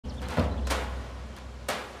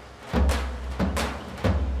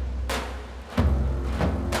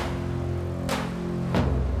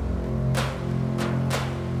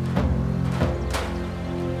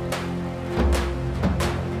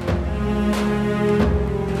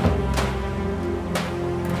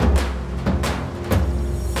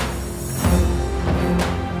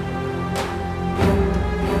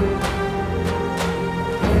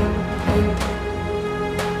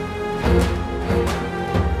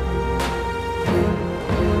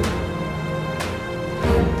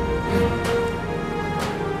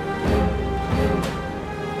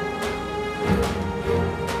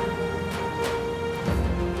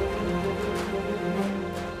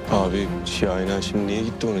Şahin şimdi niye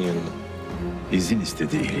gitti onun yanına? İzin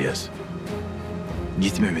istedi İlyas.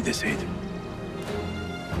 Gitme mi deseydim?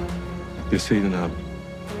 Deseydin abi.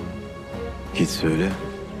 Git söyle.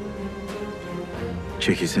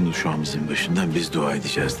 Çekilsin uşağımızın başından, biz dua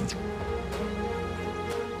edeceğiz dedim.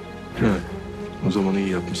 Ha, o zaman iyi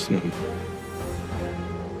yapmışsın abi.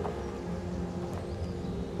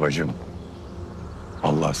 Bacım,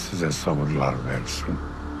 Allah size sabırlar versin.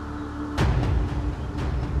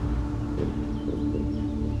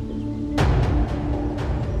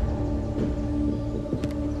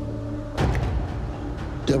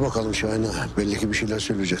 De bakalım Şahin'e. Belli ki bir şeyler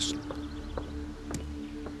söyleyeceksin.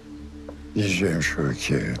 Diyeceğim şu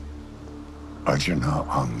ki, acını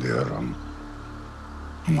anlıyorum.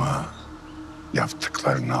 Ama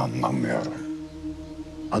yaptıklarını anlamıyorum.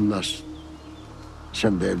 Anlarsın.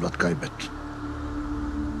 Sen bir evlat kaybettin.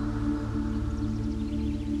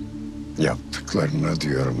 Yaptıklarını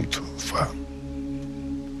diyorum Tufan.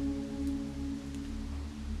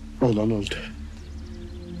 Olan oldu.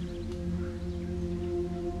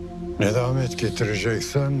 Nedamet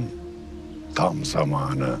getireceksen tam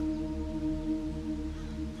zamanı.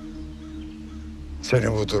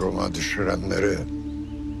 Seni bu duruma düşürenleri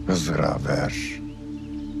Hızır'a ver.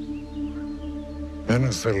 Ben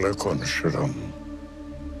Hızır'la konuşurum.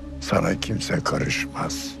 Sana kimse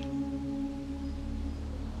karışmaz.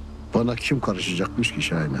 Bana kim karışacakmış ki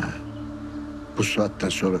Şahin'e? Bu saatten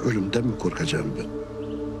sonra ölümden mi korkacağım ben?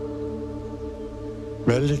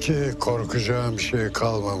 Belli ki korkacağım bir şey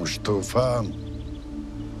kalmamış Tufan.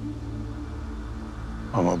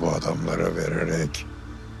 Ama bu adamlara vererek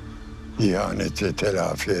ihaneti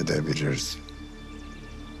telafi edebilirsin.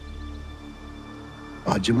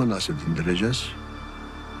 Acımı nasıl dindireceğiz?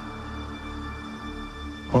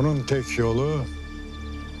 Onun tek yolu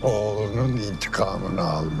oğlunun intikamını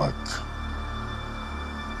almak.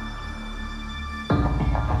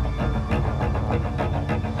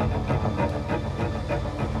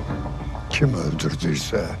 Kim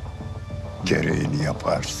öldürdüyse gereğini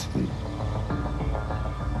yaparsın.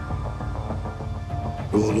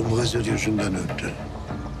 Oğlum Hızır yüzünden öldü.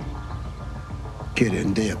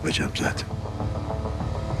 Gereğini de yapacağım zaten.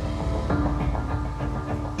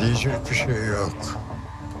 Diyecek bir şey yok.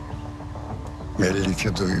 Belli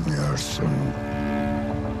ki duymuyorsun.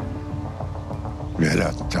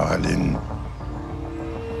 Velat halin.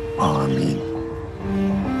 Amin.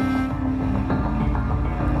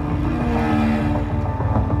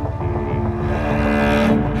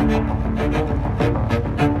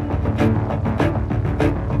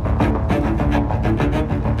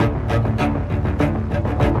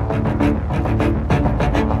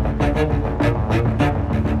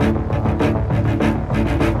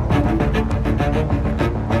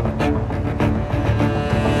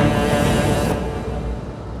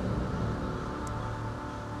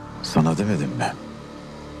 Sana demedim mi?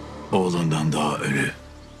 Oğlundan daha ölü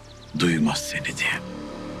duymaz seni diye.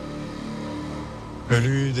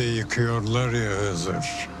 Ölüyü de yıkıyorlar ya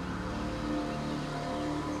Hızır.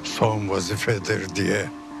 Son vazifedir diye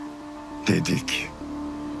dedik.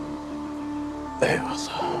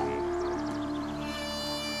 Eyvallah.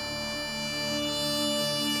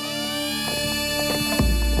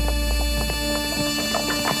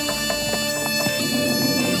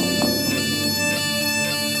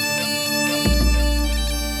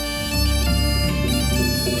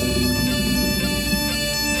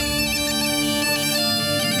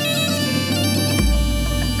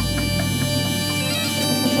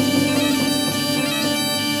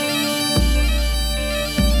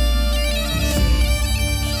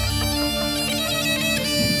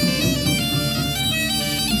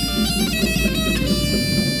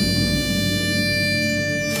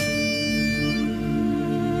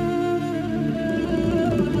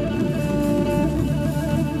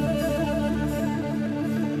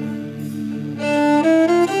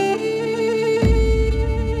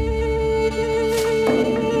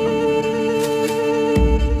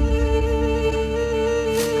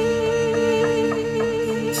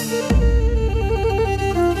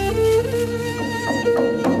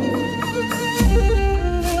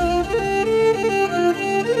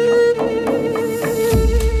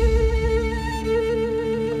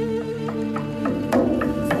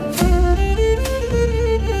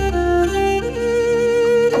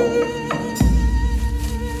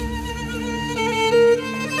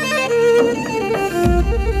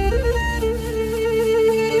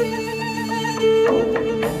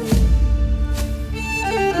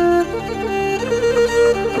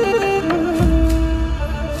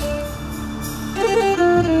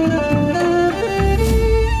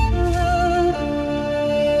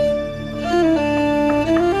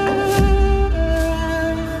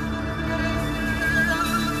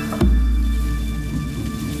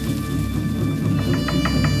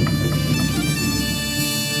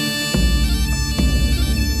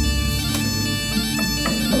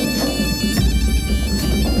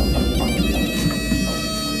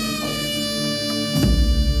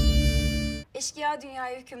 Eşkıya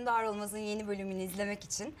Dünyaya Hükümdar Olmaz'ın yeni bölümünü izlemek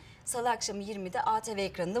için Salı akşamı 20'de ATV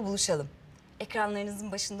ekranında buluşalım.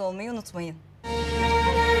 Ekranlarınızın başında olmayı unutmayın.